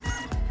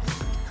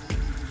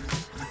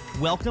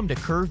Welcome to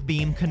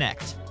CurveBeam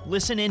Connect.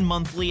 Listen in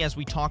monthly as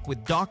we talk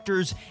with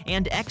doctors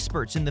and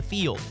experts in the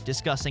field,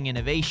 discussing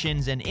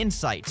innovations and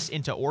insights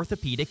into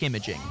orthopedic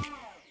imaging.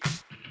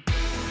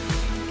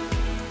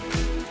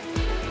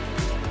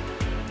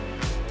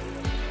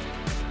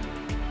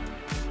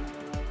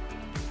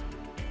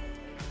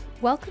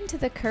 Welcome to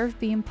the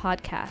CurveBeam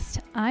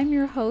podcast. I'm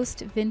your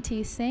host,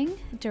 Vinti Singh,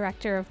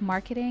 Director of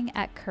Marketing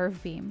at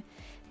CurveBeam.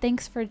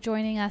 Thanks for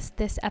joining us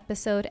this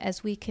episode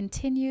as we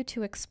continue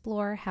to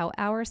explore how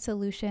our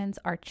solutions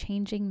are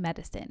changing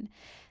medicine.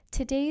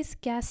 Today's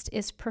guest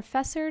is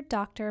Professor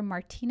Dr.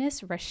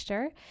 Martinus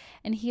Richter,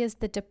 and he is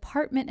the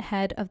department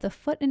head of the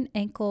Foot and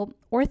Ankle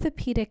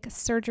Orthopedic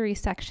Surgery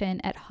Section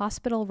at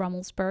Hospital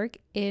Rummelsberg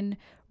in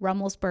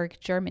Rummelsberg,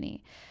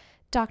 Germany.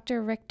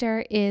 Dr.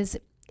 Richter is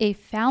a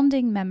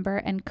founding member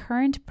and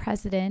current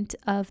president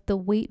of the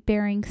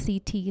Weight-Bearing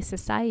CT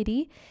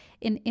Society,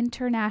 an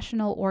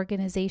international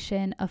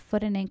organization of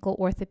foot and ankle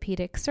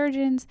orthopedic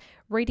surgeons,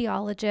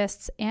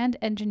 radiologists, and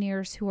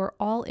engineers who are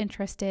all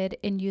interested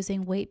in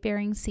using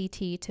weight-bearing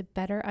CT to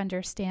better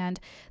understand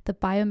the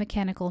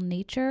biomechanical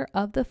nature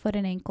of the foot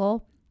and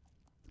ankle.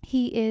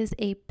 He is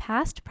a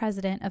past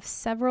president of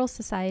several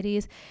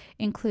societies,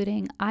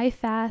 including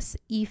IFAS,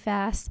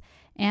 EFAS,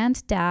 and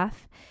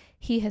DAF.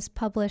 He has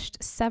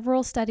published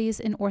several studies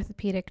in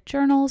orthopedic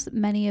journals,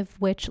 many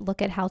of which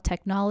look at how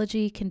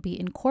technology can be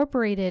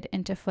incorporated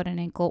into foot and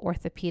ankle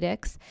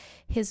orthopedics.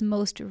 His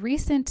most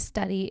recent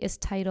study is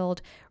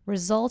titled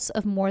Results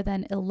of More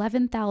Than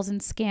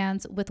 11,000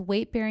 Scans with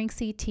Weight-Bearing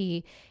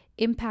CT,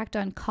 Impact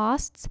on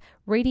Costs,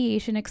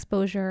 Radiation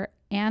Exposure,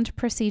 and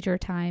Procedure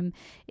Time.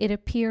 It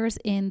appears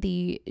in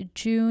the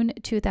June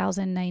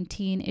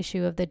 2019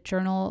 issue of the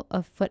Journal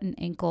of Foot and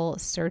Ankle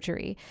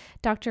Surgery.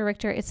 Dr.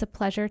 Richter, it's a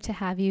pleasure to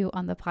have you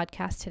on the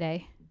podcast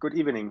today. Good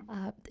evening.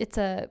 It's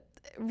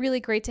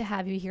really great to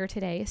have you here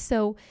today.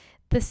 So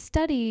the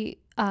study,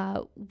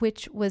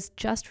 which was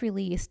just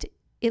released,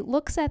 it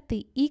looks at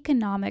the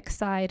economic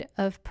side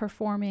of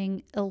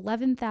performing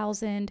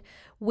 11,000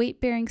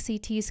 weight-bearing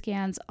CT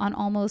scans on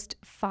almost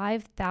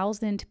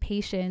 5,000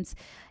 patients.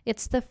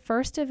 It's the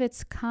first of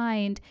its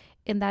kind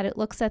in that it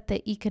looks at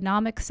the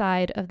economic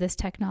side of this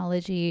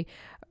technology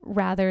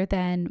rather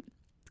than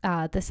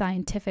the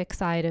scientific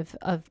side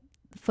of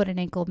foot and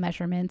ankle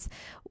measurements.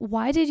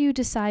 Why did you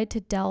decide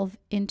to delve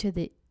into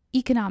the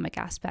economic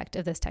aspect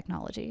of this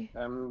technology?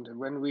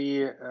 When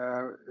we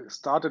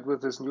started with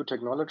this new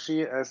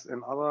technology, as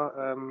in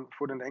other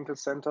foot and ankle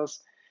centers,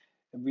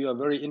 we are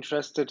very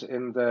interested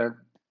in the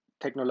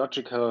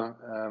technological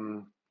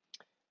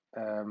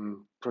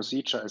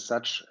procedure as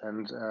such,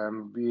 and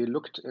we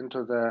looked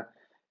into the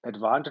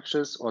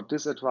advantages or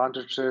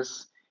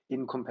disadvantages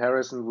in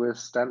comparison with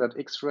standard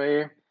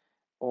X-ray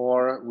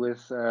or with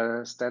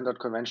standard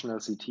conventional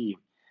CT.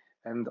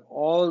 And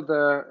all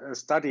the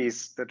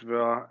studies that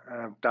were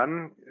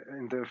done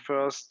in the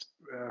first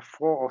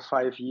 4 or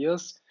 5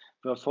 years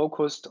were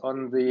focused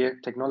on the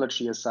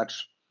technology as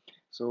such.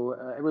 So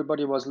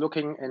everybody was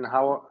looking in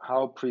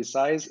how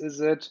precise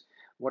is it?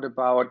 What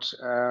about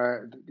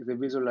the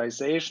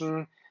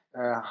visualization?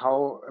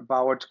 How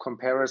about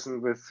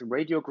comparison with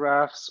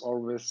radiographs or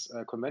with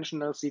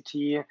conventional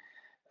CT?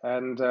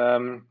 And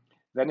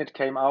then it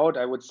came out,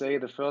 I would say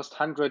the first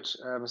 100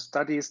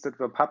 studies that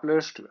were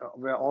published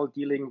were all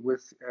dealing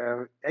with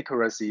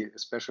accuracy,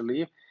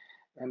 especially.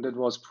 And it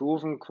was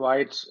proven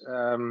quite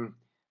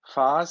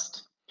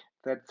fast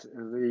that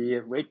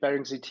the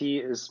weight-bearing CT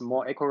is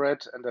more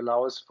accurate and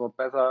allows for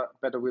better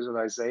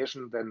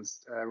visualization than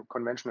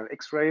conventional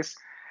X-rays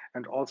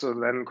and also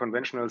than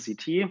conventional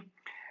CT.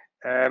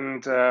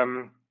 And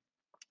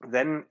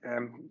then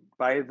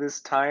by this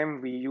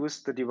time, we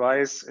used the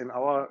device in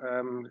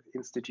our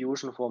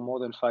institution for more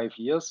than 5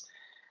 years.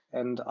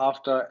 And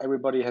after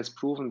everybody has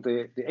proven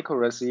the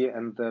accuracy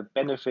and the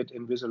benefit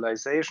in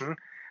visualization,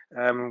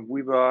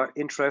 we were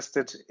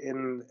interested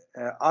in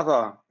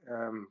other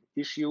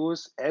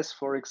issues, as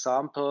for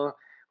example,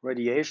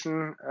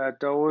 radiation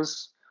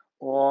dose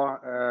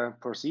or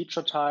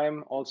procedure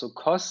time, also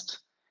cost,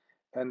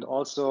 and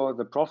also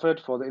the profit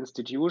for the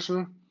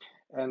institution,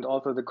 and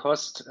also the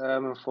cost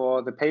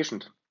for the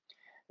patient.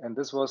 And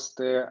this was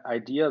the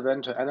idea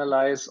then to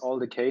analyze all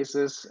the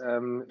cases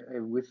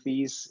with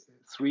these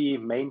 3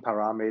 main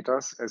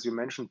parameters, as you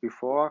mentioned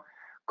before: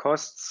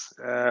 costs,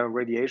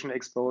 radiation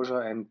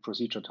exposure, and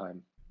procedure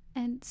time.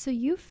 And so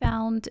you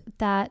found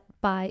that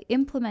by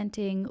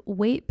implementing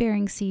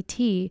weight-bearing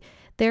CT,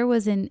 there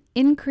was an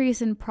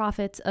increase in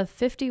profits of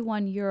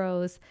 51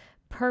 euros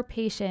per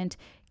patient.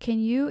 Can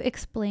you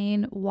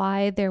explain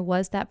why there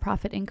was that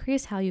profit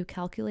increase, how you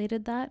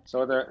calculated that?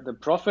 So the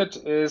profit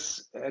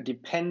is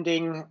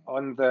depending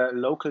on the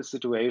local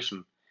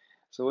situation.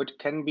 So it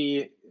can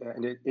be,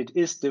 and it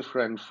is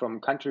different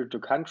from country to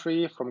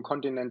country, from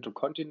continent to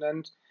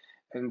continent,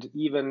 and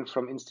even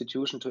from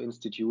institution to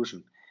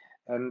institution.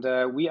 And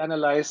we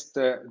analyzed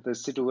the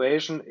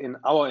situation in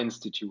our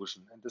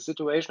institution. And the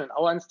situation in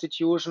our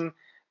institution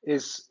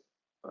is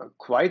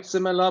quite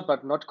similar,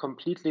 but not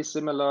completely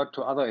similar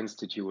to other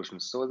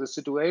institutions. So the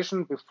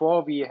situation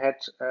before we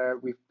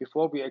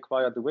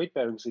acquired the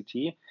weight-bearing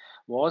CT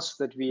was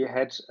that we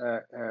had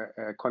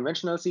a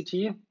conventional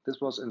CT.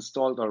 This was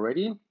installed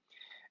already.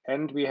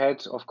 And we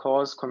had, of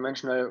course,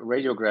 conventional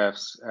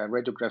radiographs,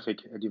 radiographic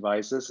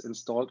devices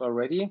installed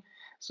already.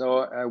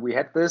 So we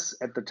had this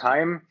at the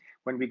time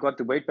when we got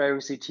the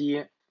weight-bearing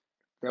CT.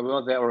 They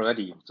were there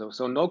already.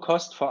 So no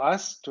cost for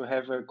us to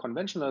have a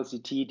conventional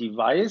CT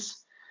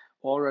device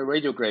or a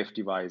radiographic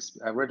device,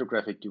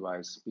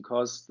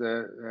 because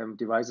the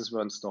devices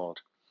were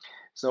installed.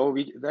 So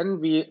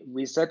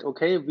we said,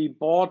 okay, we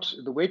bought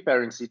the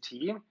weight-bearing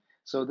CT.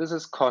 So this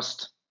is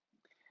cost.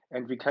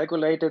 And we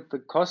calculated the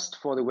cost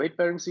for the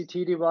weight-bearing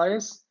CT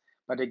device,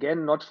 but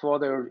again, not for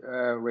the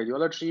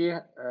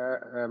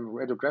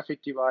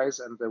radiographic device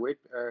and the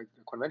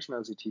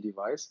conventional CT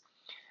device.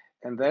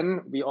 And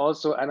then we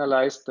also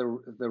analyzed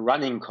the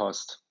running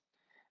cost.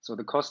 So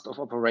the cost of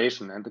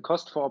operation. And the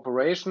cost for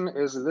operation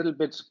is a little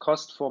bit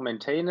cost for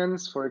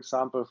maintenance, for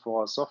example,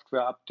 for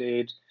software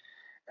update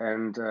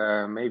and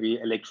maybe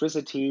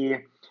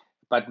electricity.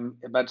 But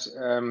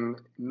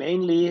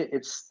mainly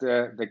it's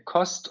the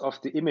cost of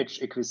the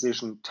image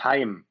acquisition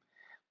time,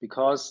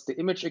 because the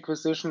image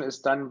acquisition is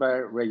done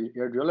by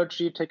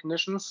radiology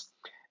technicians,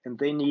 and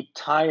they need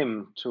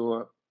time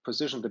to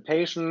position the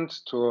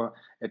patient, to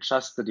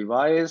adjust the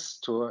device,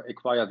 to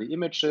acquire the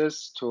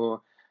images,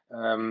 to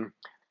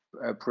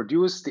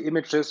produce the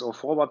images or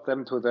forward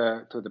them to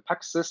the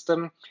PACS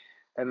system.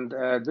 And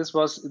this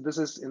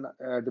is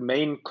the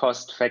main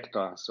cost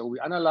factor. So we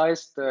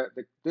analyzed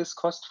this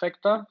cost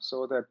factor,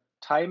 so the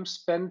time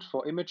spent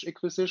for image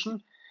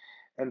acquisition,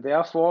 and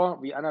therefore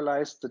we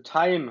analyzed the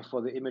time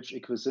for the image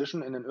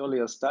acquisition in an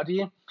earlier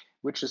study,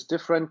 which is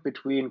different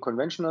between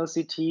conventional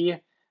CT,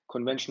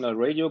 conventional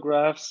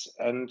radiographs,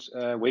 and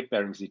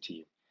weight-bearing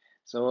CT.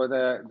 So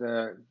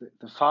the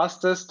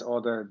fastest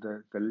or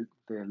the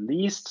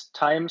least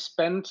time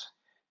spent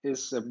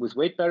is with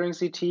weight-bearing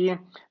CT,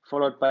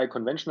 followed by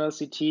conventional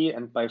CT,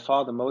 and by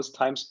far the most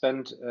time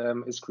spent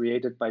is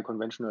created by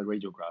conventional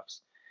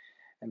radiographs.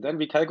 And then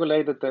we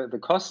calculated the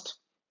cost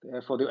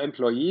for the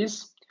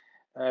employees,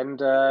 and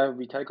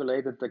we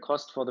calculated the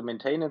cost for the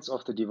maintenance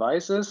of the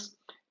devices,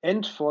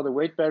 and for the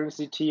weight-bearing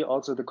CT,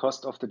 also the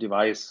cost of the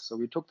device. So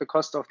we took the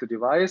cost of the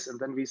device, and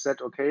then we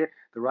said, okay,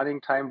 the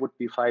running time would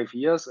be 5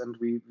 years, and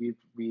we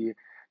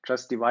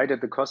just divided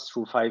the cost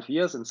through 5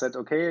 years and said,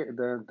 okay,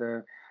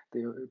 the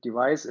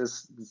device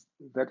is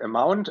that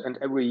amount, and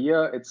every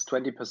year it's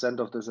 20%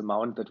 of this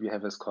amount that we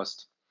have as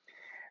cost.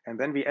 And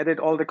then we added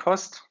all the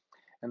cost,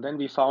 and then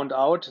we found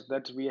out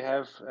that we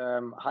have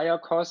higher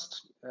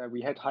cost.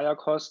 We had higher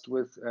cost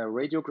with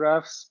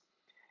radiographs,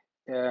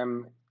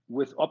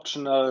 with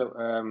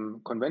optional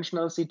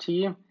conventional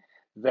CT,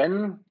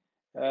 then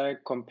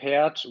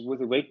compared with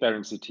the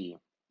weight-bearing CT.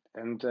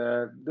 And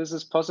this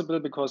is possible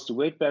because the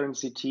weight-bearing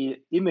CT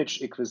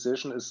image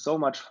acquisition is so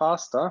much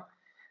faster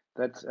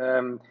that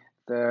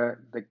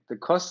the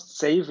cost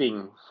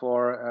saving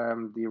for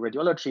the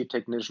radiology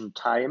technician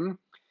time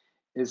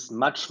is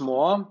much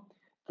more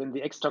than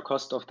the extra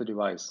cost of the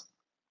device.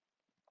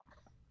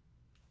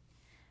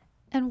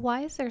 And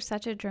why is there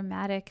such a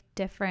dramatic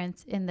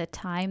difference in the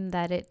time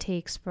that it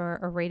takes for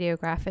a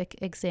radiographic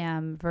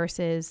exam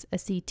versus a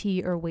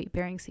CT or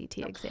weight-bearing CT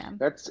exam?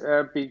 That's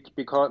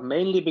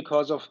mainly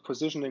because of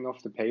positioning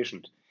of the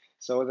patient.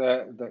 So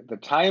the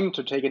time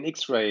to take an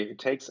X-ray, it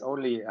takes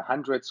only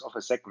hundredths of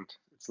a second.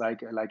 It's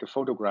like a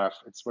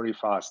photograph. It's very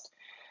fast.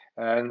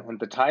 And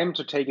the time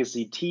to take a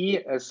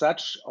CT as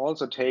such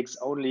also takes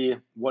only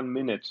 1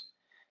 minute.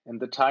 And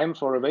the time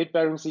for a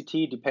weight-bearing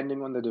CT,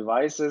 depending on the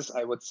devices,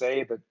 I would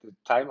say that the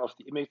time of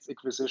the image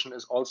acquisition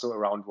is also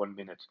around 1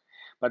 minute.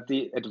 But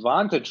the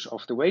advantage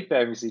of the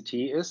weight-bearing CT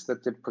is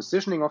that the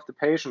positioning of the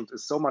patient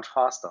is so much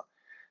faster.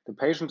 The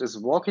patient is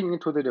walking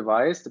into the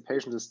device, the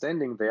patient is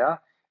standing there,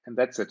 and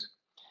that's it.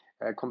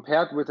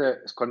 Compared with a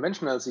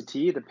conventional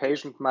CT, the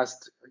patient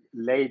must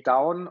lay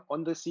down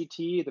on the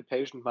CT, the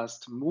patient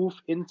must move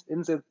in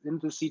the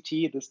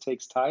CT. This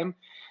takes time.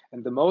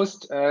 And the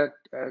most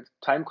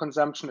time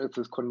consumption is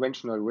with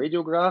conventional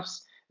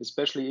radiographs,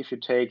 especially if you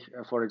take,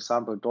 for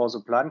example,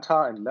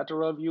 dorsoplantar and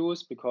lateral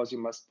views, because you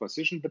must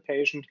position the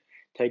patient,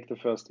 take the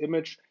first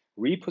image,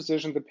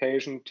 reposition the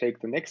patient, take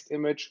the next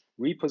image,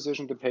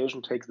 reposition the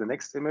patient, take the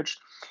next image.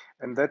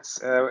 And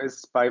that's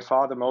is by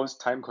far the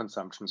most time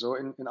consumption. So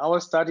in our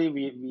study,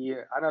 we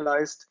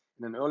analyzed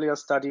in an earlier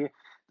study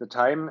the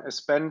time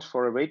spent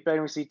for a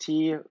weight-bearing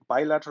CT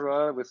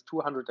bilateral with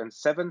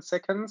 207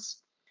 seconds,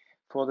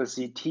 for the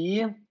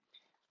CT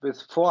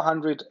with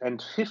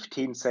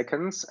 415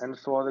 seconds, and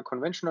for the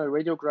conventional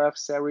radiograph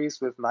series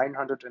with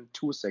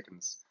 902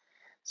 seconds.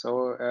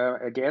 So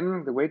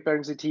again, the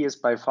weight-bearing CT is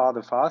by far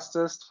the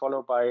fastest,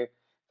 followed by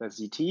the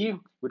CT,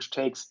 which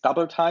takes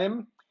double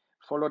time,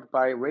 followed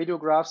by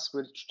radiographs,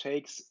 which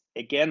takes,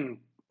 again,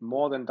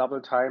 more than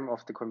double time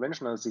of the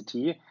conventional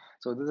CT.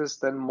 So this is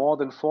then more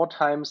than 4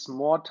 times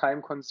more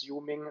time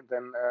consuming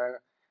than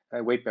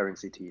a weight-bearing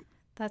CT.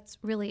 That's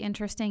really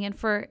interesting. And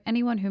for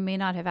anyone who may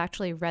not have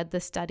actually read the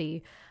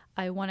study,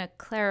 I want to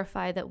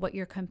clarify that what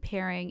you're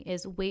comparing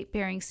is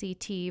weight-bearing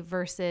CT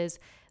versus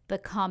the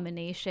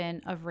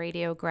combination of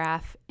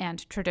radiograph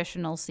and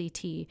traditional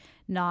CT,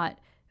 not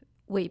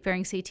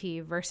weight-bearing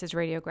CT versus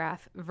radiograph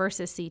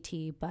versus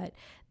CT, but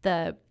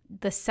the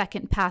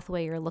second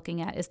pathway you're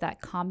looking at is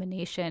that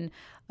combination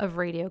of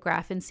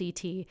radiograph and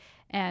CT.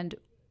 And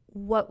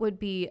what would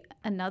be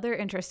another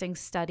interesting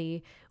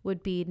study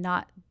would be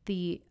not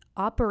the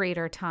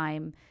operator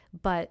time,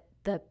 but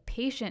the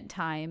patient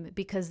time,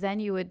 because then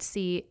you would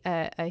see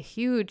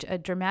a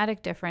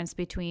dramatic difference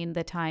between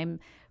the time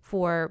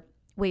for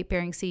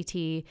weight-bearing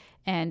CT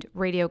and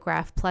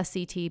radiograph plus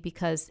CT,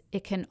 because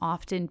it can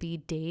often be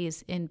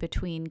days in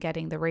between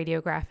getting the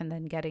radiograph and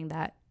then getting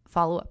that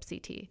follow-up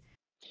CT.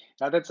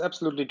 Now, that's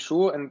absolutely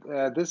true, and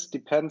this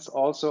depends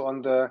also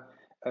on the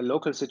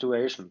local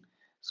situation.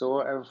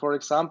 So, for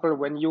example,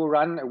 when you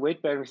run a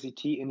weight-bearing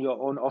CT in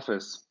your own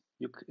office,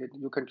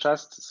 you can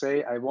just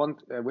say, I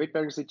want a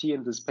weight-bearing CT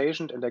in this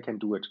patient, and I can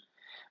do it.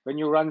 When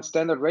you run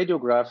standard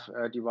radiograph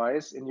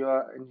device in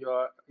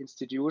your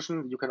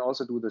institution, you can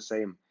also do the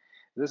same.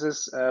 This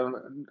is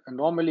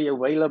normally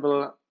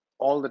available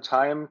all the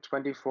time,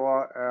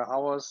 24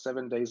 hours,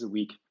 7 days a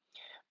week.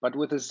 But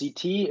with a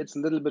CT, it's a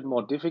little bit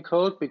more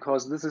difficult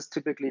because this is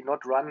typically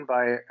not run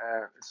by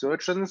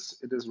surgeons.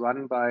 It is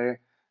run by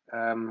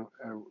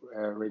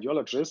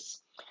radiologists.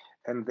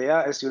 And there,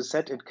 as you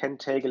said, it can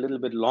take a little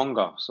bit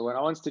longer. So in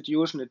our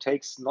institution, it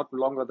takes not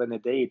longer than a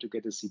day to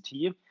get a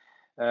CT.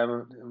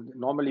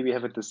 Normally, we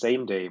have it the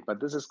same day, but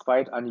this is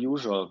quite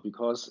unusual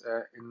because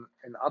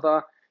in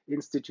other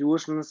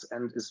institutions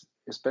and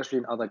especially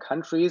in other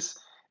countries,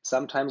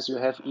 sometimes you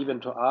have even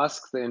to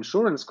ask the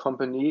insurance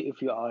company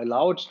if you are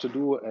allowed to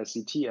do a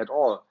CT at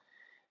all.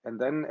 And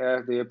then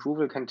the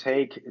approval can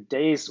take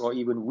days or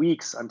even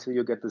weeks until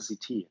you get the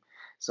CT.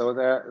 So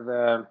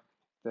the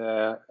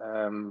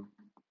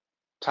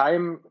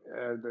time,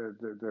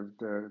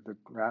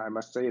 I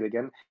must say it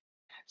again.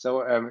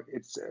 So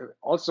it's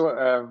also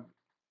a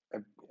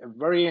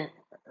very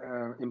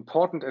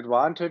important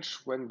advantage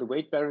when the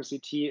weight-bearing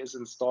CT is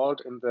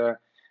installed in the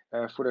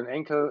foot and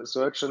ankle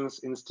surgeon's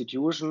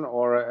institution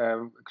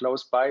or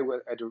close by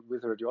with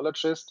a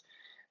radiologist.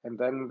 And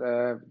then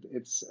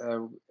it's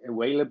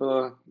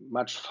available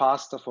much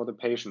faster for the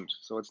patient.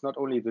 So it's not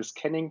only the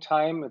scanning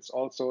time, it's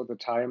also the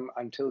time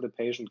until the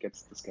patient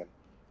gets the scan.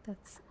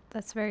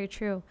 That's very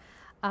true.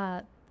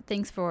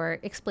 Thanks for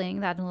explaining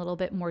that in a little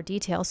bit more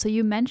detail. So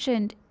you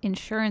mentioned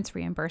insurance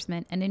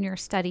reimbursement, and in your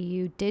study,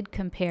 you did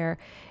compare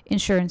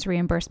insurance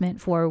reimbursement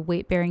for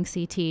weight-bearing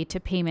CT to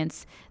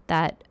payments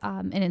that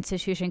an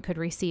institution could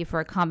receive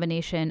for a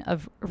combination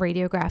of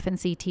radiograph and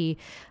CT.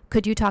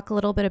 Could you talk a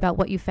little bit about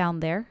what you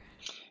found there?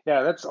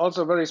 Yeah, that's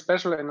also very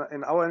special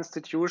in our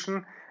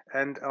institution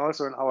and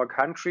also in our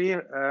country,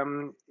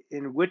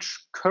 in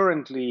which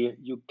currently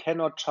you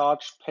cannot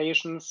charge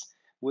patients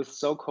with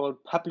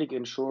so-called public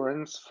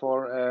insurance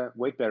for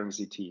weight-bearing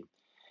CT.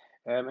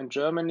 In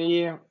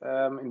Germany,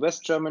 in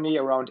West Germany,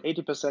 around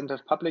 80%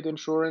 have public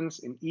insurance.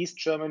 In East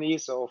Germany,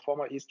 so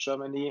former East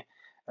Germany,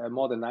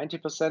 more than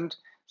 90%.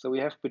 So we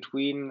have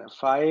between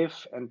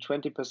 5 and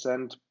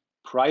 20%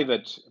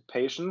 private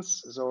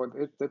patients. So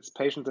that's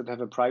patients that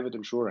have a private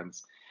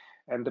insurance.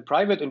 And the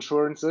private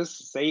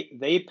insurances,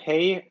 they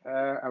pay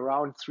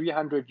around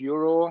 300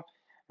 euro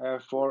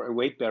for a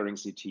weight-bearing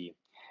CT.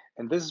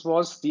 And this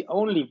was the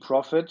only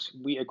profit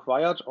we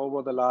acquired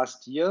over the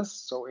last years.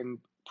 So in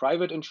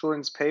private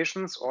insurance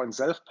patients or in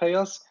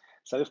self-payers.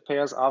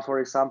 Self-payers are, for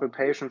example,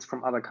 patients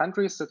from other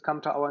countries that come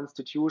to our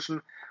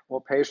institution,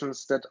 or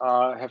patients that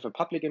have a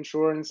public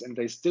insurance and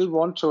they still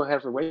want to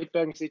have a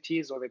weight-bearing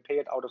CT, so they pay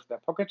it out of their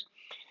pocket.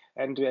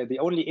 And the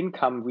only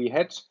income we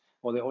had,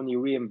 or the only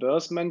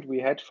reimbursement we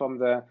had from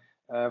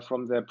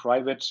the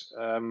private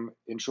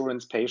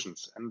insurance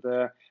patients. And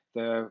the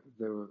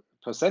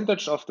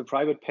percentage of the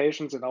private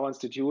patients in our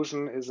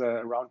institution is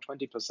around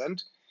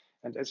 20%.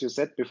 And as you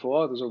said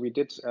before, so we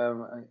did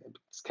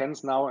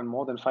scans now in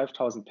more than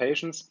 5,000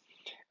 patients.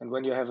 And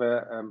when you have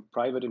a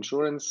private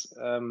insurance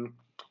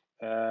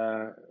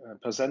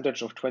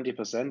percentage of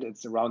 20%,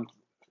 it's around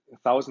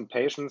 1,000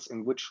 patients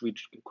in which we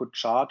could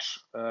charge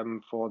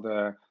for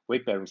the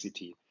weight-bearing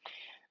CT.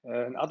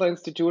 In other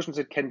institutions,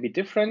 it can be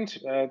different.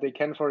 They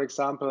can, for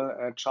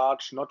example,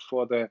 charge not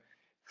for the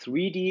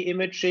 3D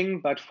imaging,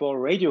 but for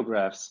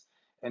radiographs.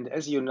 And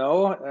as you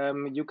know,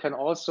 you can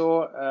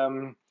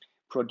also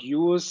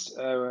produce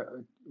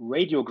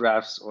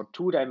radiographs or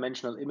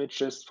two-dimensional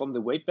images from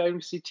the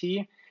weight-bearing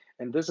CT.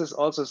 And this is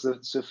also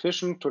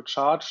sufficient to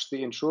charge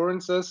the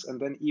insurances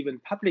and then even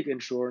public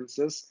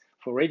insurances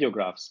for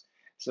radiographs.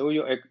 So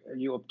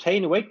you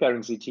obtain a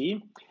weight-bearing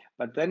CT,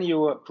 but then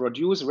you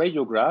produce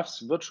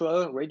radiographs,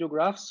 virtual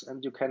radiographs,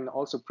 and you can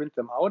also print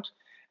them out.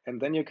 And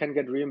then you can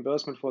get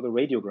reimbursement for the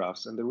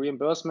radiographs. And the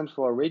reimbursement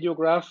for a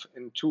radiograph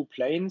in 2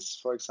 planes,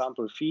 for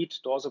example, feet,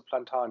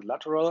 dorsoplantar and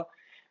lateral,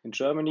 in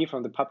Germany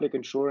from the public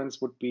insurance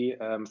would be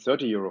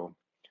 30 euro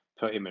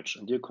per image.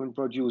 And you can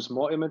produce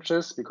more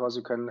images because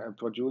you can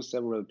produce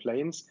several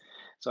planes.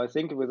 So I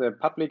think with a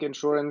public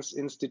insurance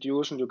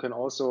institution, you can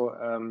also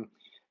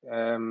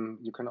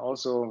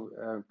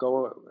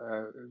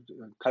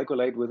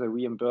calculate with a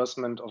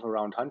reimbursement of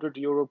around 100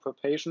 euro per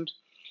patient.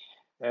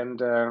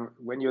 And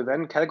when you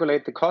then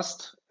calculate the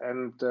cost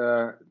and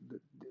the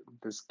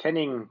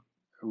scanning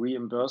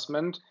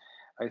reimbursement,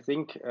 I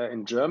think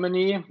in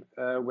Germany,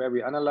 where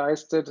we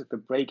analyzed it, the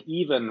break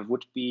even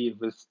would be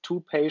with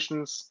 2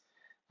 patients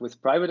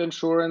with private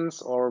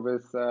insurance or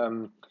with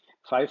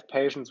 5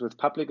 patients with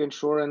public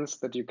insurance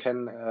that you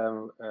can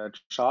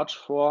charge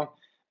for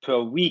per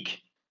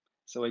week.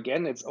 So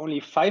again, it's only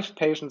 5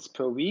 patients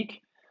per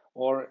week,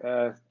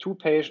 or 2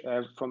 patients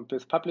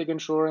with public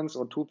insurance,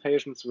 or 2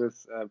 patients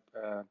with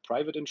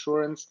private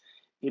insurance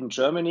in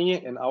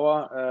Germany, in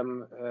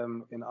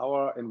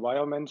our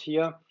environment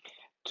here,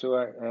 to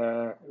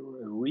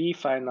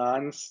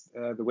refinance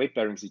the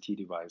weight-bearing CT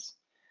device.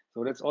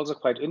 So that's also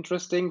quite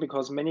interesting,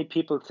 because many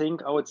people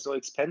think, oh, it's so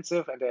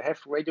expensive, and I have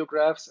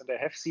radiographs and I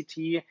have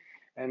CT,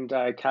 and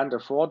I can't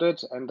afford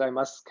it, and I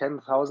must scan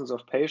thousands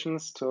of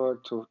patients to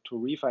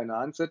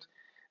refinance it.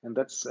 And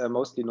that's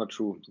mostly not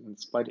true.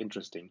 It's quite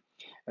interesting.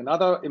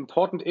 Another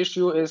important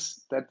issue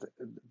is that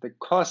the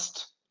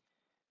cost,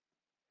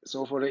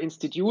 so for the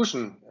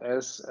institution,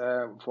 as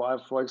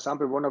for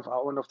example, one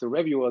of the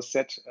reviewers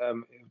said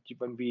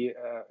when we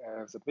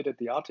submitted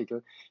the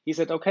article, he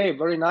said, okay,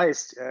 very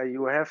nice,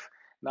 you have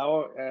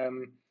now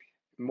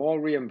more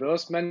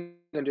reimbursement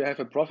and you have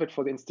a profit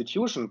for the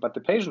institution, but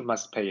the patient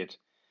must pay it.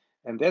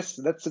 And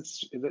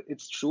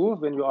it's true.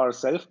 When you are a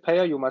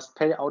self-payer, you must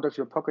pay out of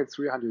your pocket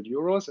 300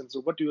 euros. And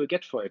so what do you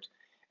get for it?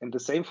 And the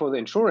same for the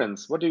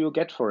insurance. What do you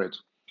get for it?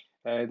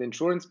 The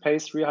insurance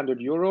pays 300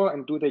 euro,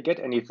 and do they get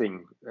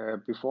anything?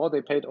 Before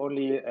they paid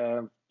only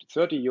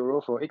 30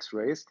 euro for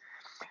x-rays.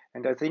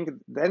 And I think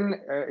then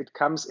it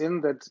comes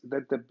in that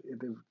the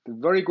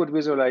very good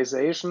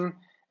visualization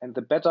and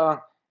the better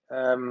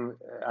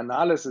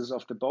analysis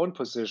of the bone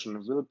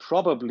position will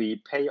probably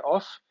pay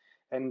off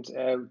and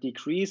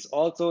decrease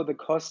also the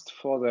cost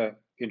for the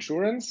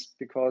insurance,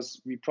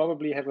 because we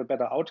probably have a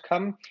better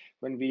outcome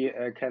when we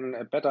can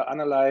better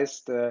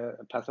analyze the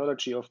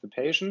pathology of the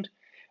patient,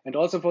 and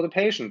also for the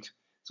patient.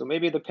 So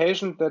maybe the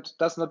patient that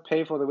does not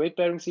pay for the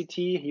weight-bearing CT,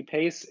 he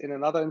pays in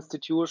another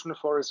institution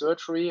for a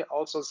surgery,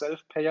 also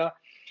self-payer,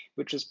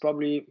 which is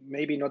probably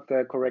maybe not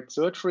the correct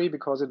surgery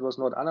because it was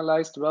not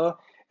analyzed well.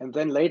 And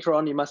then later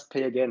on, he must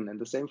pay again, and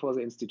the same for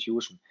the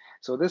institution.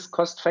 So these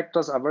cost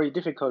factors are very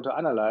difficult to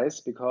analyze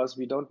because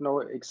we don't know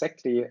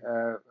exactly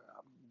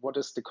what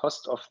is the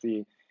cost of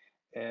the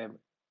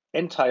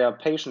entire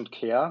patient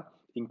care,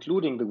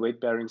 including the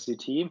weight-bearing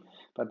CT.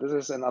 But this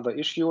is another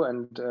issue,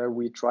 and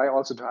we try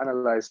also to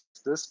analyze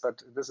this,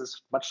 but this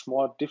is much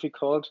more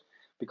difficult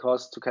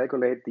because to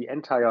calculate the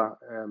entire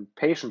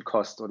patient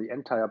cost or the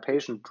entire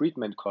patient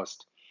treatment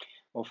cost,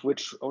 of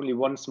which only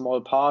one small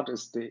part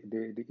is the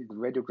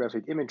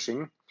radiographic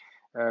imaging,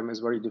 is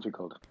very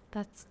difficult.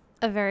 That's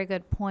a very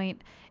good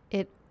point.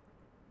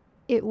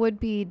 It would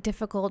be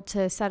difficult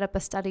to set up a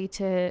study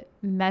to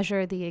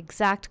measure the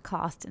exact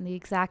cost and the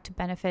exact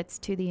benefits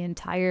to the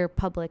entire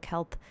public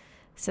health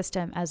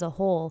system as a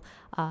whole,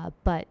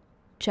 but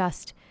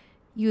just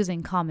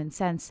using common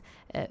sense,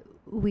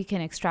 we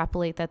can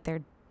extrapolate that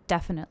there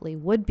definitely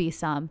would be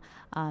some,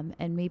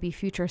 and maybe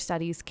future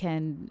studies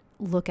can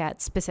look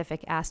at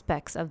specific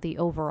aspects of the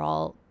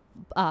overall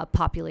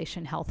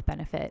population health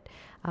benefit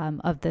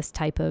of this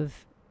type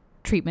of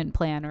treatment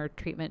plan or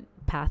treatment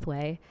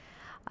pathway.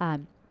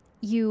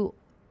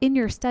 In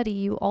your study,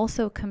 you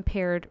also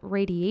compared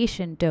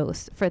radiation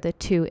dose for the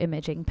 2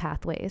 imaging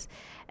pathways.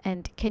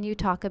 And can you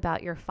talk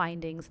about your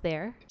findings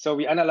there? So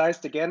we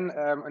analyzed again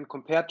and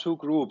compared 2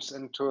 groups.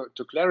 And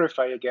to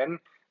clarify again,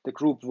 the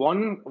group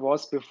 1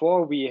 was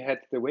before we had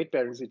the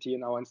weight-bearing CT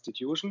in our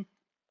institution.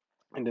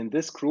 And in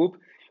this group,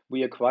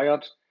 we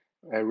acquired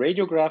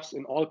radiographs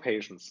in all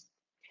patients.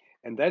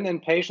 And then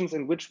in patients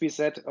in which we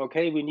said,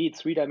 okay, we need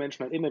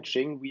 3-dimensional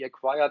imaging, we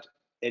acquired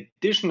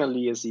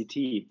additionally a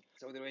CT.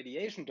 So the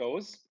radiation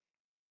dose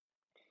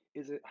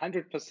is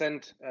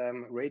 100%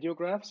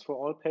 radiographs for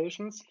all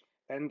patients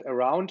and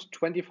around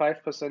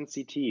 25%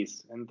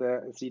 CTs. And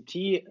the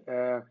CT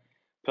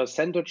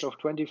percentage of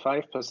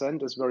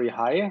 25% is very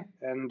high.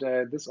 And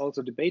this is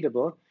also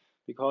debatable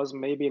because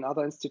maybe in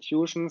other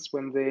institutions,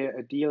 when they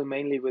deal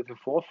mainly with the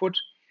forefoot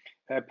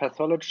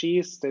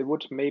pathologies, they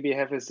would maybe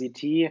have a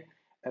CT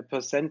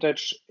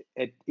percentage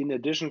in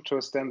addition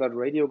to standard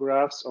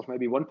radiographs of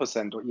maybe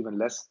 1% or even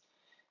less.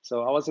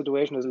 So our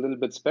situation is a little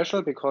bit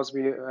special because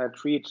we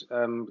treat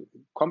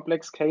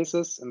complex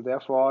cases, and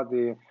therefore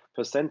the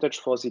percentage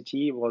for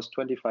CT was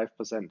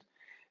 25%.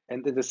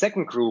 And in the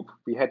second group,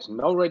 we had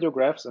no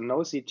radiographs and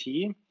no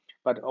CT,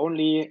 but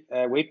only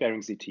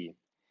weight-bearing CT.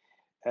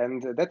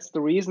 And that's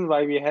the reason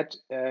why we had,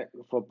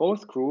 for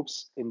both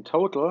groups in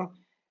total,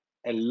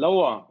 a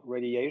lower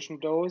radiation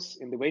dose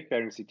in the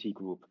weight-bearing CT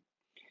group.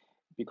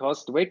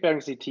 Because the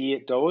weight-bearing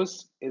CT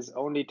dose is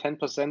only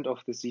 10% of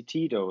the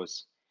CT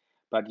dose.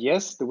 But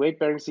yes, the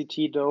weight-bearing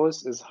CT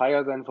dose is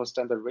higher than for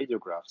standard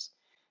radiographs.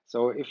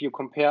 So if you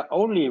compare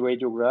only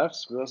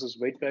radiographs versus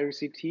weight-bearing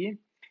CT,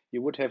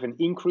 you would have an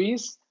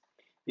increase.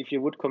 If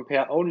you would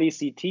compare only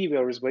CT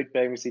versus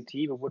weight-bearing CT,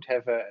 we would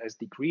have a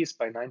decrease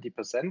by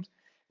 90%.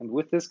 And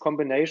with this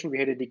combination, we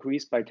had a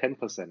decrease by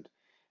 10%.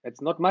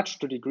 It's not much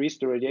to decrease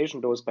the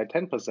radiation dose by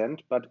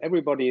 10%, but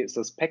everybody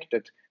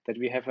suspected that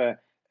we have a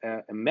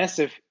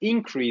massive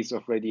increase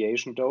of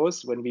radiation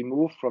dose when we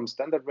move from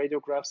standard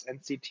radiographs and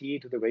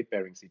CT to the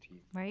weight-bearing CT.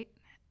 Right.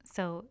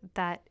 So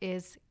that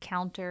is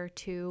counter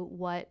to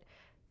what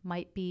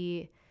might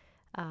be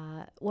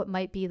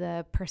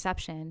the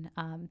perception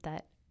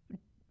that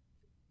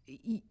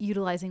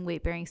utilizing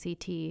weight-bearing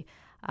CT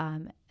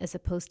as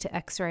opposed to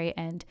X-ray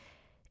and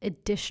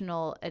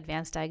additional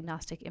advanced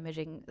diagnostic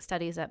imaging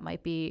studies that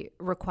might be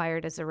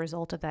required as a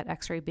result of that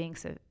X-ray being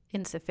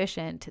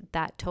insufficient,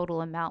 that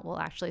total amount will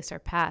actually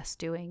surpass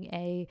doing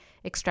a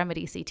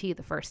extremity CT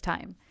the first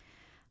time.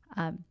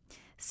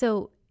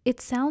 So it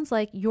sounds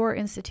like your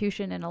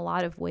institution in a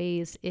lot of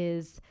ways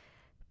is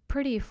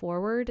pretty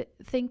forward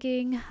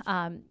thinking.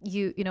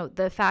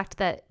 The fact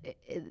that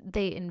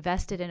they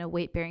invested in a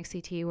weight-bearing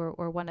CT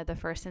or one of the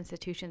first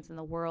institutions in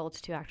the world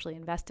to actually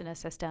invest in a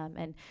system,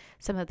 and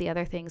some of the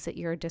other things that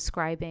you're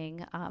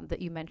describing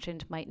that you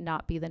mentioned might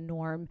not be the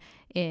norm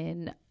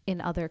in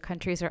other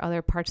countries or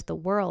other parts of the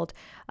world.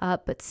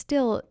 But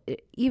still,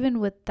 even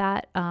with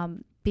that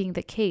being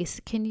the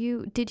case,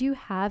 did you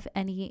have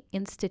any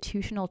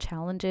institutional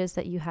challenges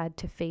that you had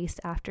to face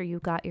after you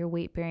got your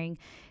weight-bearing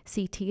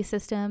CT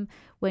system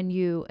when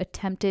you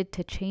attempted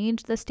to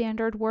change the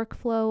standard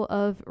workflow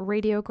of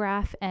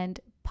radiograph and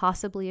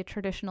possibly a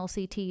traditional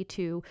CT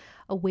to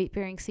a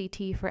weight-bearing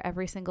CT for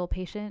every single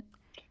patient?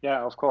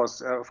 Yeah, of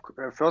course.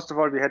 First of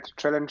all, we had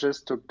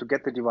challenges to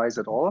get the device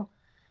at all,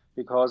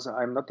 because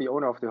I'm not the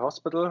owner of the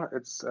hospital.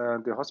 It's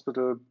the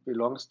hospital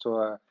belongs to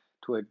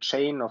a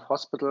chain of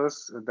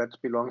hospitals that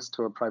belongs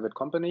to a private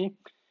company.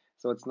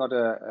 So it's not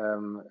a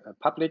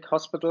public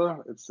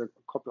hospital. It's a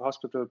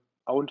hospital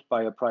owned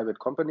by a private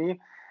company.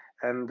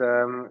 And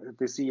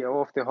the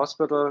CEO of the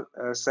hospital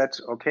said,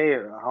 okay,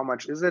 how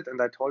much is it?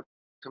 And I told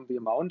him the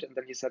amount. And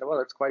then he said, well,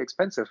 it's quite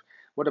expensive.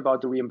 What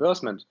about the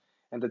reimbursement?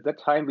 And at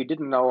that time, we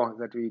didn't know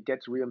that we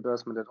get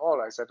reimbursement at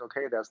all. I said,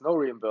 okay, there's no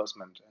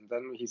reimbursement. And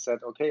then he said,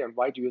 okay, and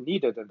why do you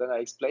need it? And then I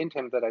explained to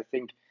him that I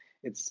think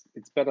it's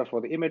better for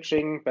the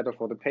imaging, better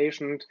for the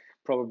patient,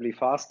 probably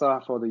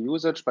faster for the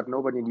usage, but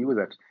nobody knew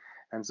that.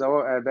 And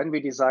so then we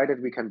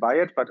decided we can buy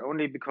it, but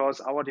only because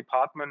our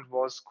department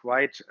was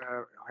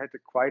had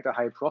quite a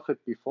high profit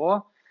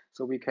before,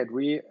 so we could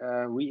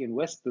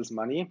reinvest this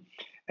money.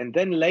 And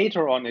then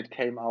later on, it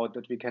came out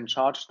that we can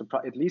charge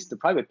at least the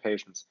private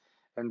patients.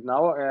 And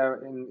now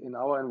in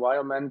our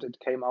environment, it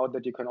came out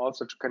that you can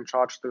also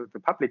charge the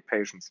public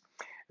patients.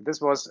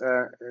 This was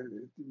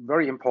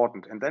very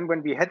important. And then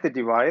when we had the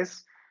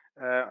device,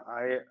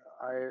 I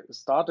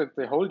started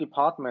the whole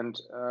department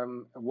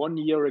 1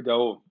 year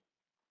ago.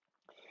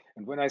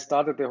 And when I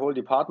started the whole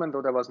department,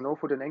 though there was no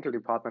foot and ankle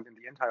department in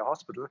the entire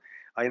hospital,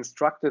 I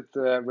instructed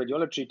the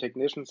radiology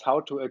technicians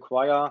how to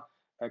acquire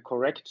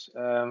correct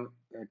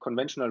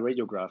conventional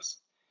radiographs.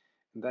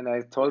 And then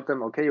I told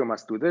them, okay, you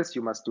must do this,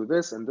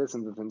 and this,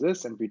 and this, and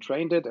this. And we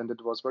trained it, and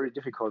it was very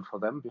difficult for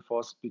them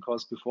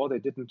because before they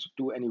didn't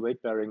do any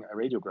weight-bearing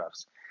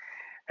radiographs.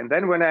 And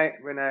then when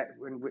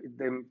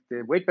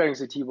the weight-bearing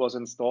CT was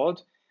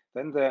installed,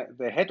 then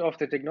the head of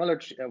the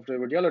technology of the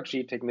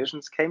radiology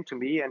technicians came to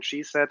me, and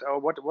she said, oh,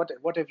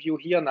 what have you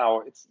here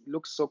now? It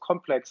looks so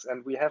complex,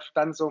 and we have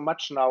done so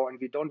much now, and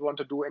we don't want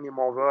to do any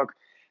more work,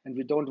 and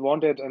we don't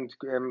want it, and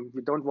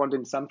we don't want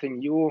in something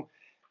new.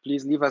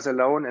 Please leave us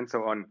alone, and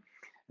so on.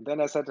 And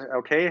then I said,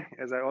 okay,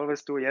 as I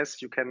always do,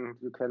 yes, you can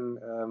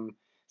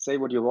say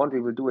what you want.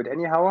 We will do it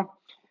anyhow.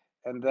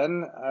 And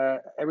then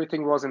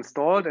everything was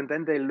installed, and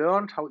then they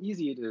learned how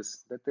easy it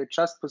is, that they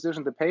just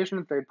position the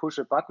patient, they push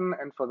a button,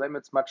 and for them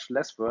it's much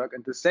less work.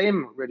 And the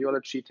same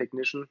radiology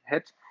technician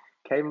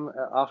came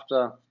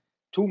after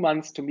 2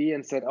 months to me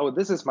and said, oh,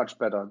 this is much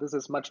better. This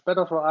is much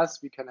better for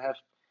us. We can have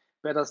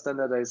better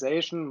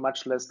standardization,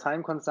 much less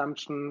time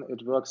consumption.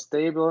 It works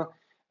stable,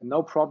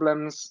 no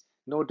problems,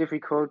 no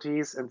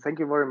difficulties, and thank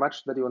you very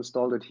much that you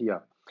installed it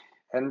here.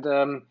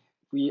 And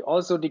we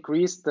also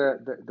decreased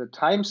the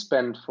time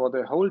spent for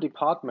the whole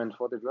department,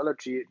 for the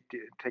radiology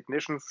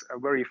technicians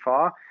very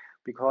far,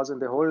 because in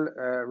the whole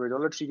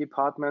radiology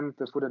department,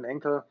 the foot and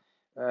ankle,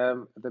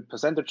 the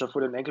percentage of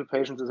foot and ankle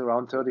patients is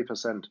around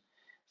 30%.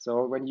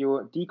 So when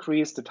you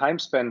decrease the time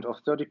spent of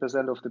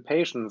 30% of the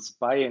patients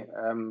by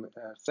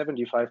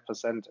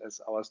 75%,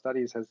 as our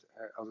study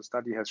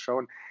has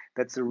shown,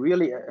 that's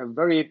really a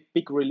very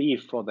big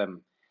relief for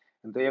them.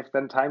 And they have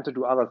then time to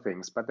do other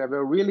things. But they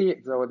were really,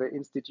 so the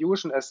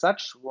institution as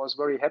such was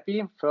very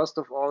happy. First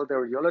of all, the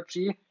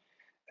radiology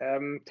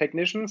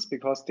technicians,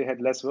 because they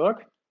had less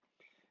work.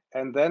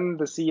 And then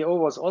the CEO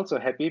was also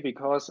happy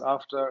because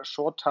after a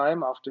short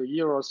time, after a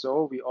year or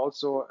so, we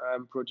also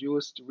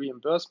produced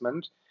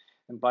reimbursement.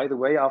 And by the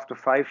way, after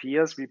 5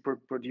 years, we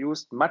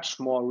produced much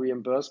more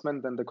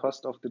reimbursement than the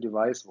cost of the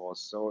device was.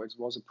 So it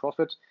was a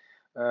profit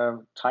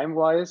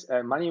time-wise,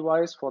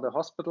 money-wise for the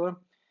hospital,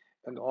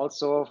 and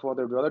also for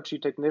the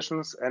radiology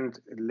technicians, and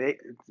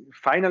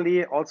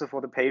finally also for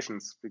the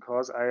patients,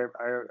 because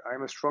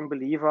I'm a strong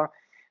believer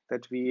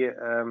that we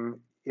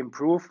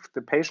improve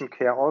the patient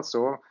care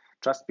also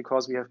just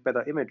because we have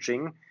better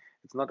imaging.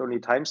 It's not only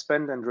time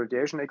spent and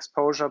radiation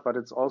exposure, but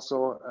it's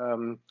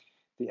also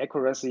the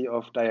accuracy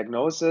of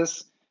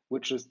diagnosis,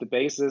 which is the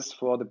basis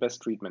for the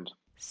best treatment.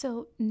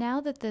 So now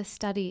that this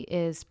study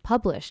is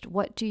published,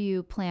 what do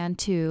you plan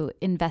to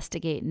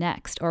investigate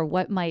next, or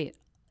what might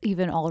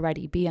even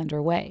already be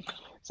underway?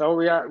 So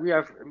we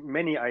have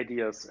many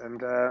ideas, and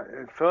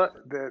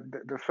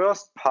the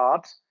first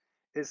part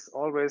is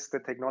always the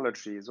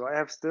technology. So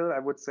I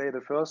would say the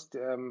first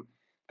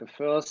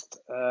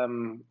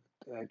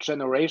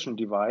generation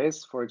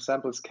device, for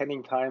example,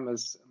 scanning time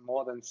is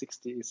more than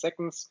 60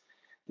 seconds.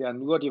 There are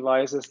newer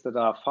devices that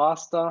are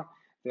faster.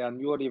 There are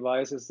newer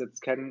devices that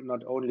scan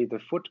not only the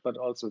foot, but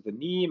also the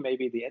knee,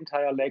 maybe the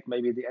entire leg,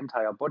 maybe the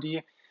entire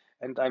body.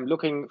 And I'm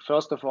looking,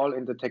 first of all,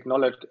 in the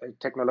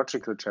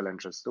technological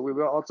challenges. So we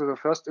were also the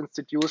first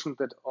institution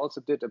that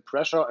also did a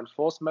pressure and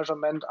force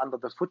measurement under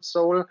the foot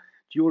sole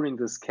during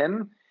the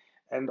scan.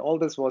 And all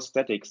this was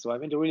static. So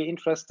I'm really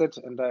interested,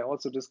 and I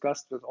also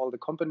discussed with all the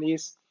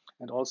companies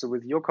and also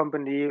with your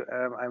company,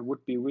 I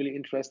would be really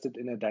interested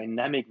in a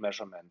dynamic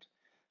measurement.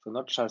 So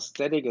not just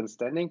static and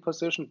standing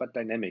position, but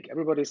dynamic.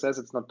 Everybody says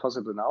it's not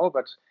possible now,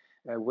 but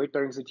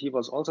weight-bearing CT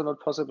was also not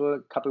possible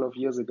a couple of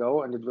years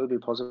ago, and it will be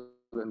possible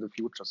in the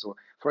future. So,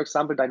 for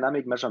example,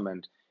 dynamic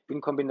measurement in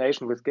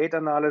combination with gait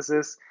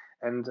analysis,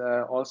 and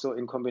also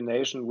in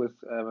combination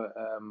with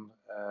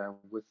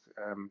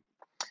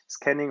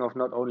scanning of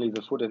not only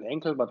the foot and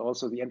ankle, but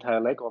also the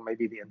entire leg or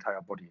maybe the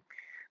entire body.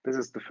 This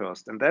is the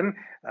first. And then,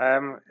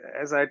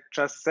 as I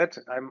just said,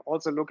 I'm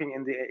also looking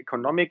in the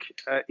economic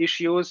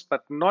issues,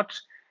 but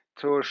not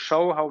to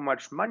show how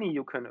much money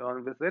you can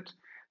earn with it,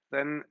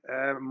 then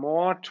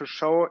more to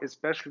show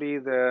especially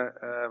the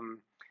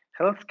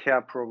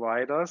healthcare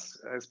providers,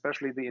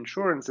 especially the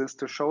insurances,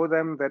 to show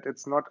them that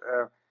it's not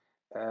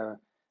a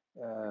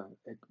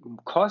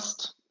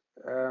cost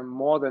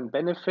more than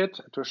benefit,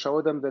 to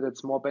show them that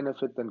it's more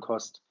benefit than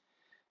cost.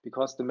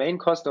 Because the main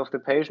cost of the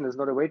patient is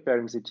not a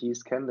weight-bearing CT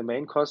scan, the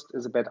main cost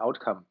is a bad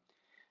outcome.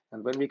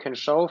 And when we can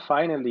show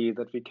finally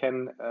that we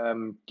can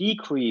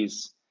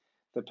decrease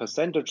the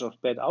percentage of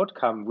bad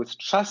outcome with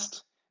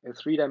just a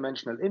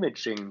three-dimensional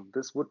imaging,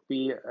 this would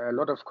be a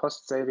lot of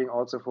cost saving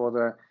also for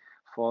the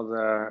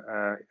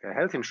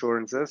health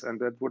insurances,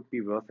 and that would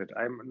be worth it.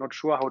 I'm not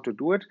sure how to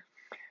do it.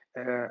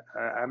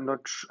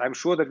 I'm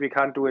sure that we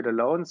can't do it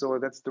alone. So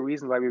that's the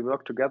reason why we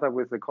work together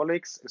with the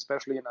colleagues,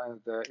 especially in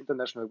the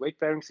International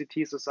Weight-Bearing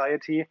CT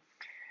Society.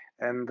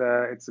 And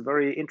it's a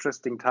very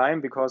interesting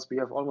time because we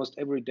have almost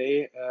every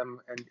day a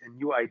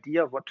new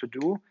idea of what to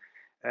do.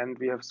 And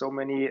we have so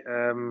many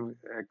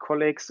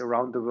colleagues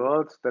around the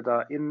world that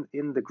are in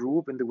the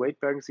group, in the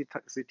Weight-Bearing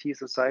CT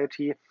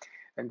Society.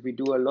 And we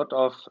do a lot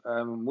of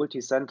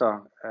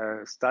multi-center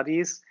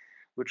studies,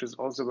 which is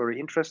also very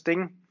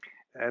interesting.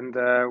 And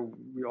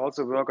we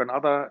also work on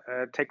other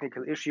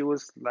technical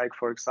issues, like,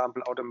 for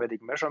example,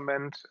 automatic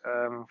measurement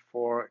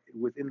for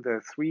within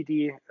the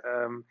 3D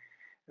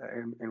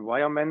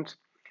environment.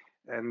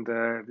 And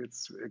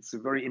it's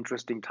very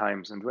interesting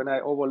times. And when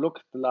I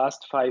overlook the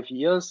last 5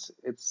 years,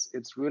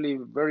 it's really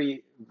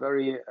very,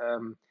 very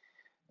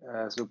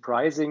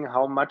surprising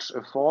how much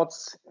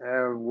efforts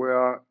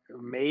were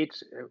made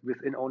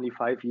within only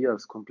 5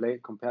 years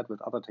compared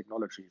with other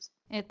technologies.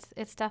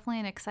 It's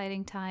definitely an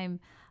exciting time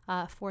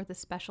for the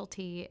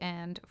specialty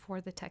and for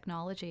the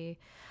technology.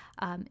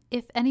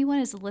 If anyone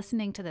is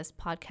listening to this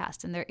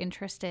podcast and they're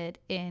interested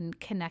in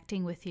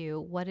connecting with you,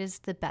 what is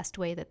the best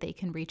way that they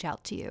can reach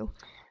out to you?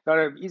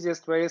 The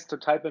easiest way is to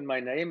type in my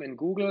name in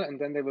Google, and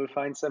then they will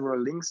find several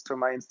links to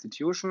my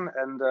institution.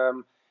 And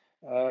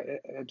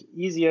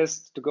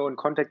easiest to go in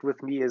contact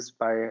with me is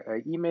by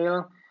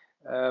email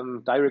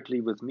directly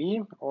with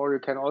me, or you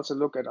can also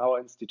look at our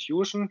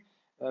institution.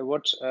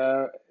 What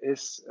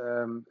is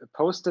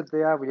posted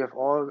there? We have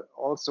all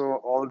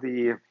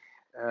the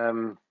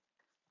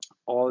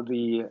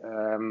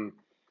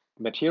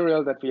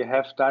material that we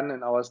have done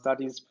in our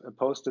studies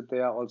posted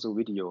there, also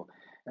video.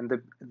 And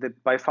the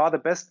by far the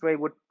best way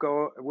would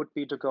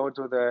be to go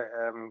to the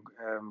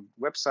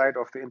website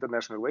of the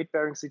International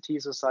Weight-Bearing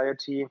CT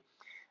Society,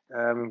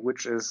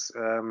 which is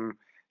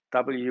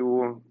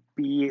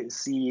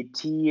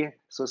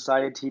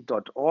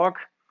wbctsociety.org.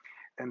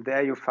 And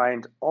there you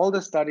find all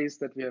the studies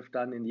that we have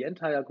done in the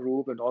entire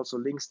group, and also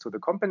links to the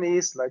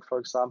companies, like, for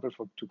example,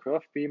 to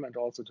CurveBeam, and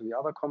also to the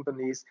other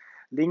companies,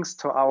 links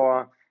to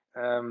our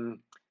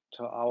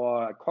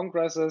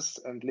congresses,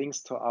 and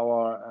links to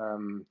our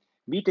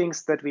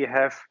meetings that we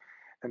have,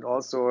 and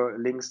also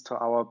links to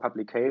our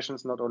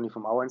publications, not only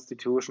from our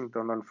institution,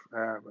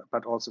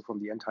 but also from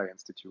the entire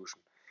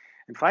institution.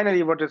 And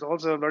finally, what is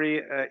also a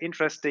very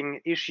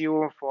interesting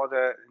issue for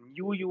the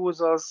new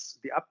users,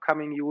 the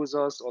upcoming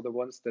users, or the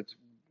ones that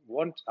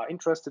are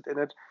interested in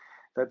it,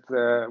 that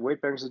the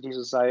Weight Bearing CT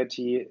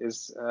Society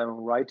is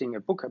writing a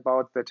book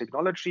about the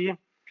technology,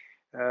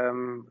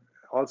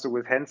 also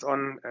with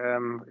hands-on,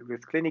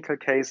 with clinical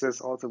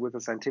cases, also with a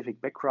scientific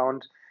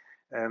background.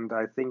 And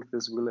I think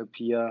this will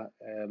appear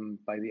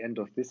by the end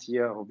of this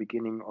year or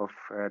beginning of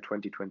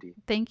 2020.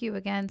 Thank you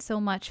again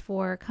so much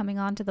for coming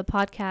on to the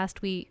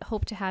podcast. We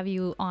hope to have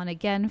you on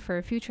again for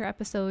a future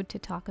episode to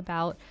talk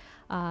about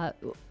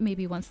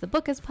maybe once the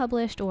book is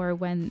published or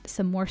when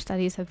some more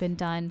studies have been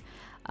done.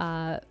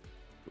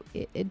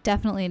 It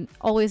definitely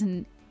always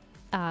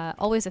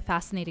a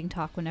fascinating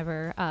talk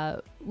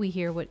whenever we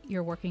hear what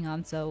you're working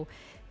on. So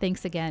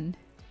thanks again.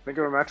 Thank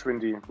you very much,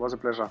 Vinti. It was a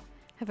pleasure.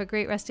 Have a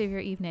great rest of your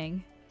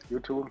evening. You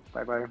too.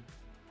 Bye-bye.